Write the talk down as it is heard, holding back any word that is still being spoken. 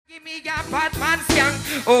Give me a bad man song.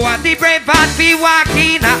 Oh, what the brave man be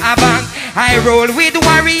walking a bank. I roll with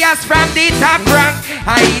warriors from the top rank.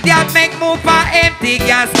 I that make move for empty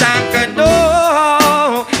gas tank.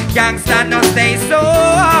 No, gangsta no stay so.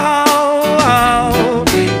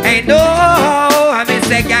 Hey no, I mean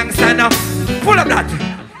say gangsta no. Full of blood.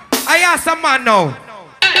 I ask some man now.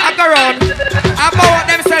 I go round. About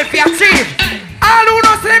themselves to achieve. All who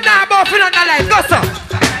know sleep now about feeling the life. Go so.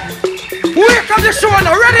 Wake up the show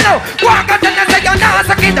now, ready now. Walk out and say you're not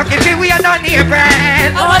a kid. If we are not near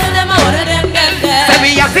friends. I wanted them, them. Say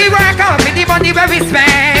we have to work out with the money where we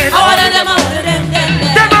spend. I wanted them,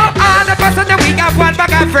 them. Them out all the person that we got one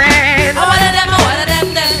bag of friends. I wanted them,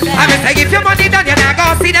 them. I mean say if your money done, you're not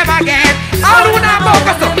gonna see them again. All who not about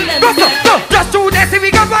go so. Just 2 days we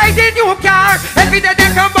go buy the new car. Every day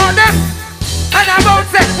they come on them. And about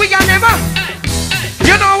say we got never.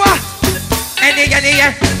 You know what?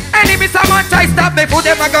 Enemy someone try stop me for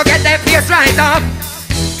them I go get their face right up.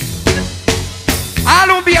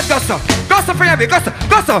 All who be a gossip for every gossip.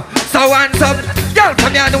 So hands up. Girl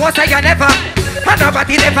from here know say you never. And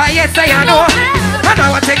nobody never yet say I know. And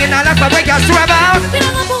I was taking a lot of what you're sure about.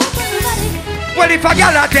 Well if a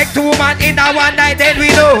girl take 2 man in a one night then we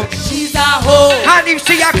know she's a hoe. And if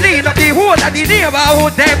she a clean up the whole of the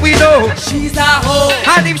neighborhood then we know she's a hoe.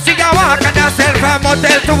 And if she a walk and herself from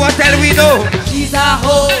hotel to hotel we know she's a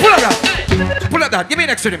hoe. Pull up that, give me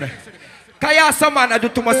next to him. Cause you some man that do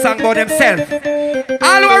too much song about themselves.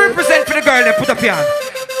 All who represent for the girl they put up here.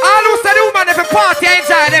 All who say the woman if a party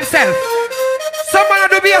enjoy themselves. Some man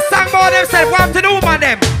that do be a song about themselves. Warm to the woman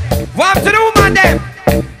them. Warm to the woman them.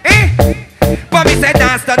 But me say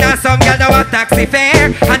dance to dance, some girl know a taxi fare.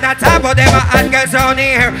 And that's how about them hot girls round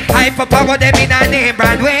here. Hype up about them in a name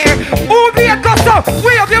brand wear. Who be a custom?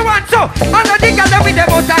 We have you want so. And the girl that with them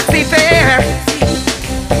on taxi fare.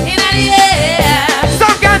 In the air.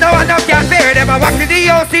 Some girl know a no can fare. Them a walk to the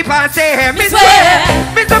OC and say here. Me swear.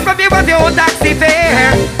 Me some come here was your own taxi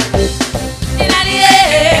fare. In the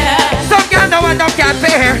air. Some girl know a no can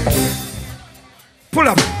fare. Pull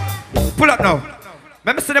up now.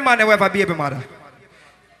 Let me see the man that have a baby mother.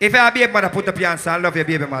 If you have a baby mother, put up your hands. I love your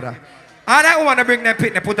baby mother. All that woman to bring them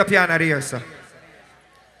pit, put up your hand here, sir.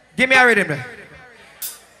 Give me a rhythm there.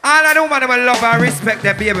 All that woman will love and respect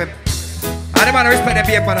their baby. All the man respect their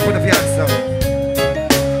baby mother, put up your hands, sir.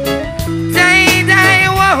 Day, day,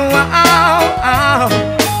 whoa, oh,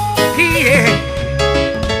 yeah.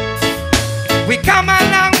 We come a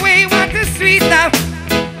long way, what the sweet love.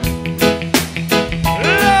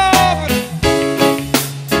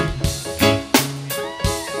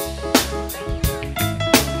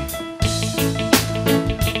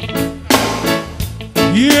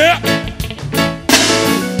 Yeah.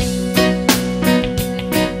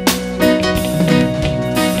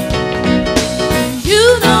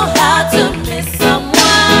 You know how to miss someone.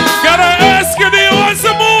 Gotta ask you, do you want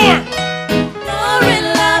some more? You're in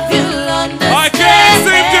love, you'll understand. I can't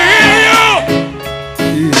seem to hear you.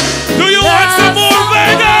 Do you want some more,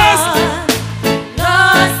 Vegas?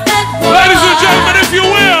 Lost that one. Ladies and gentlemen, if you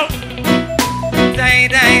will. Die,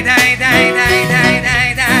 die, die, die, die, die,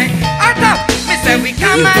 die, die. On top, me say we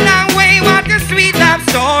come a long way, what a sweet love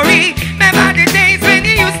story. Remember the days when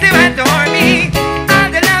you used to adore me. All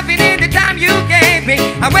the loving in the time you gave me.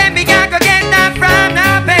 And when we got go get that from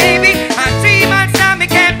the baby. And 3 months now, me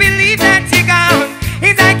can't believe that you gone.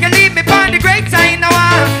 It's like you leave me on the great side now.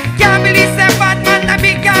 Can't believe that bad man that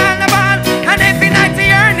be gone about. And every night to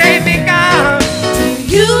your name be gone.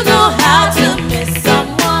 You know how to miss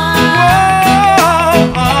someone.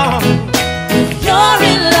 Oh. You're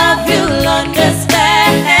in love, you'll understand.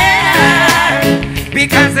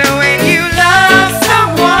 Because when you love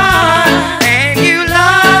someone and you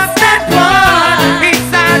lost that one, it's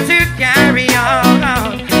hard to carry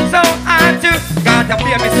on. So hard to God to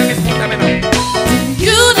play me so miss put them in.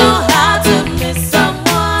 You know how to miss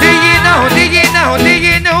someone. Do you know?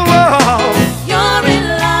 You're in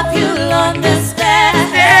love, you'll understand.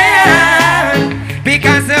 Yeah.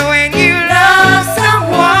 Because when you love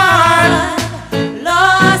someone,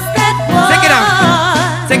 Lost that one.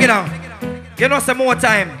 take it out. You know some more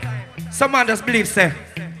time. Some man just believe say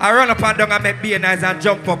I run up and down and make beer nice and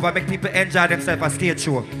jump up and make people enjoy themselves at stage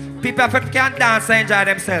show. People can't dance and enjoy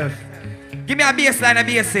themselves. Give me a bass line and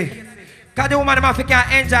bass. Cause the woman them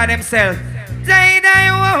can't enjoy themselves. Day, day,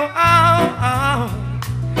 whoa, oh,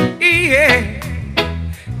 yeah.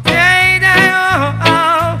 Day, day,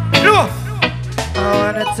 oh. Look. I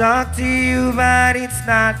wanna talk to you, but it's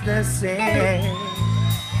not the same.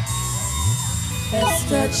 It's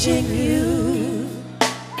touching you.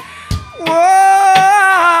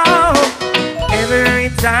 Whoa. Every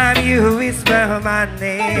time you whisper my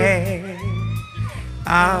name,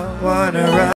 I wanna run.